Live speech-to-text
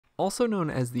Also known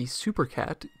as the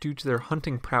supercat due to their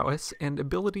hunting prowess and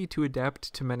ability to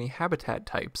adapt to many habitat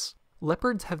types,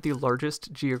 leopards have the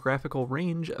largest geographical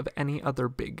range of any other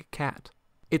big cat.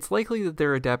 It's likely that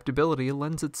their adaptability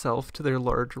lends itself to their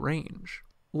large range.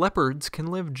 Leopards can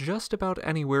live just about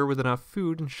anywhere with enough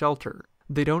food and shelter.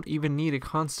 They don't even need a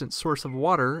constant source of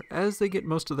water, as they get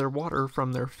most of their water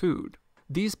from their food.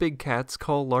 These big cats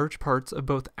call large parts of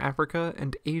both Africa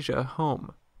and Asia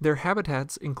home. Their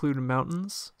habitats include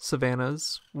mountains,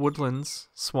 savannas, woodlands,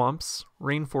 swamps,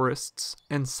 rainforests,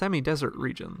 and semi-desert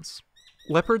regions.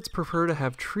 Leopards prefer to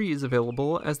have trees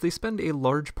available as they spend a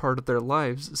large part of their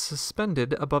lives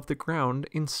suspended above the ground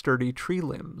in sturdy tree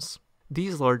limbs.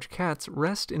 These large cats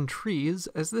rest in trees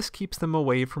as this keeps them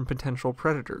away from potential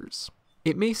predators.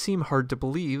 It may seem hard to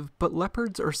believe, but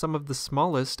leopards are some of the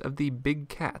smallest of the big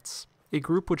cats, a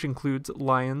group which includes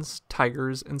lions,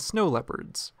 tigers, and snow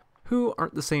leopards, who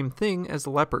aren't the same thing as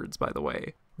leopards, by the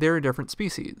way. They're a different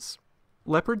species.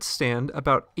 Leopards stand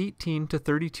about 18 to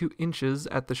 32 inches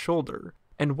at the shoulder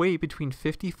and weigh between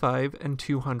 55 and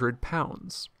 200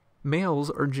 pounds. Males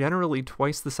are generally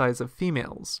twice the size of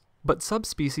females, but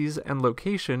subspecies and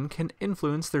location can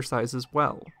influence their size as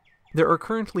well. There are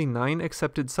currently 9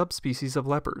 accepted subspecies of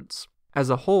leopards. As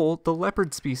a whole, the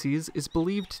leopard species is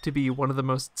believed to be one of the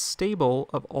most stable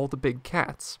of all the big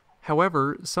cats.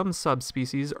 However, some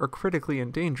subspecies are critically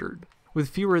endangered, with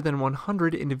fewer than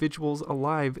 100 individuals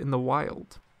alive in the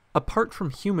wild. Apart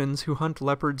from humans who hunt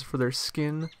leopards for their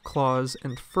skin, claws,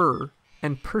 and fur,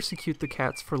 and persecute the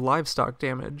cats for livestock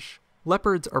damage,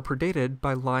 leopards are predated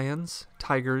by lions,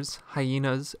 tigers,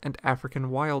 hyenas, and African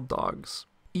wild dogs.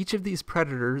 Each of these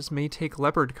predators may take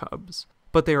leopard cubs,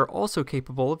 but they are also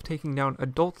capable of taking down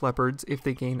adult leopards if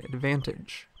they gain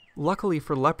advantage. Luckily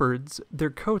for leopards, their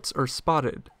coats are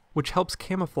spotted, which helps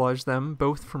camouflage them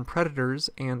both from predators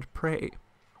and prey.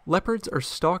 Leopards are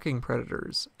stalking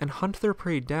predators and hunt their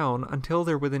prey down until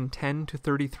they're within 10 to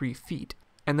 33 feet,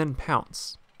 and then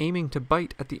pounce, aiming to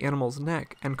bite at the animal's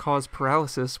neck and cause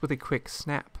paralysis with a quick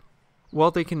snap.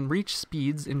 While they can reach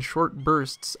speeds in short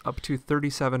bursts up to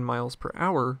 37 miles per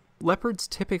hour, leopards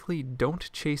typically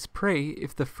don't chase prey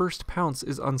if the first pounce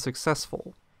is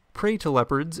unsuccessful. Prey to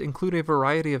leopards include a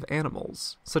variety of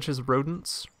animals, such as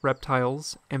rodents,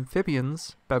 reptiles,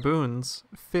 amphibians, baboons,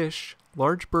 fish,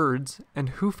 large birds, and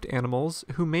hoofed animals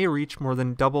who may reach more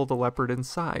than double the leopard in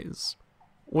size.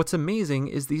 What's amazing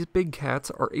is these big cats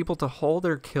are able to haul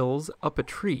their kills up a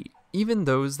tree, even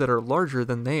those that are larger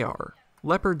than they are.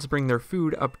 Leopards bring their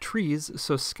food up trees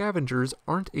so scavengers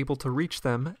aren't able to reach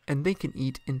them and they can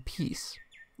eat in peace.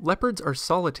 Leopards are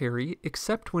solitary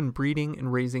except when breeding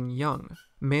and raising young.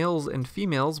 Males and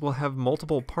females will have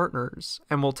multiple partners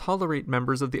and will tolerate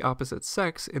members of the opposite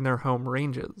sex in their home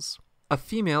ranges. A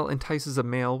female entices a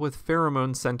male with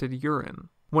pheromone-scented urine.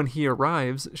 When he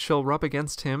arrives, she'll rub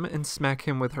against him and smack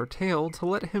him with her tail to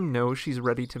let him know she's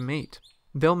ready to mate.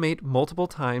 They'll mate multiple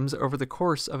times over the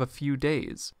course of a few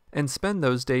days, and spend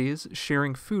those days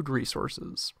sharing food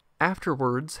resources.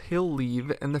 Afterwards, he'll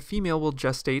leave and the female will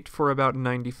gestate for about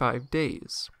 95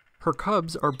 days. Her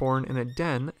cubs are born in a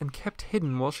den and kept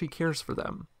hidden while she cares for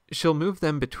them. She'll move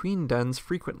them between dens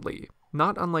frequently,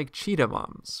 not unlike cheetah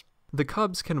moms. The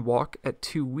cubs can walk at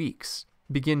 2 weeks,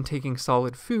 begin taking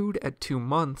solid food at 2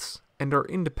 months, and are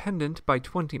independent by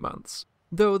 20 months,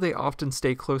 though they often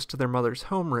stay close to their mother's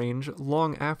home range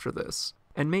long after this,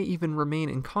 and may even remain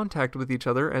in contact with each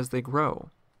other as they grow.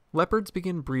 Leopards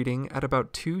begin breeding at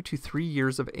about 2 to 3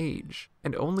 years of age,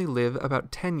 and only live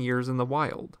about 10 years in the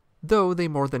wild, though they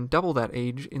more than double that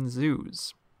age in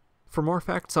zoos. For more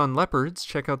facts on leopards,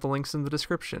 check out the links in the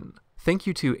description. Thank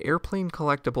you to Airplane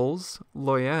Collectibles,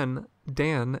 Loyen,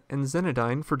 Dan, and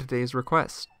Zenadine for today's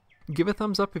request. Give a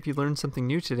thumbs up if you learned something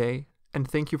new today, and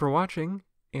thank you for watching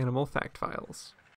Animal Fact Files.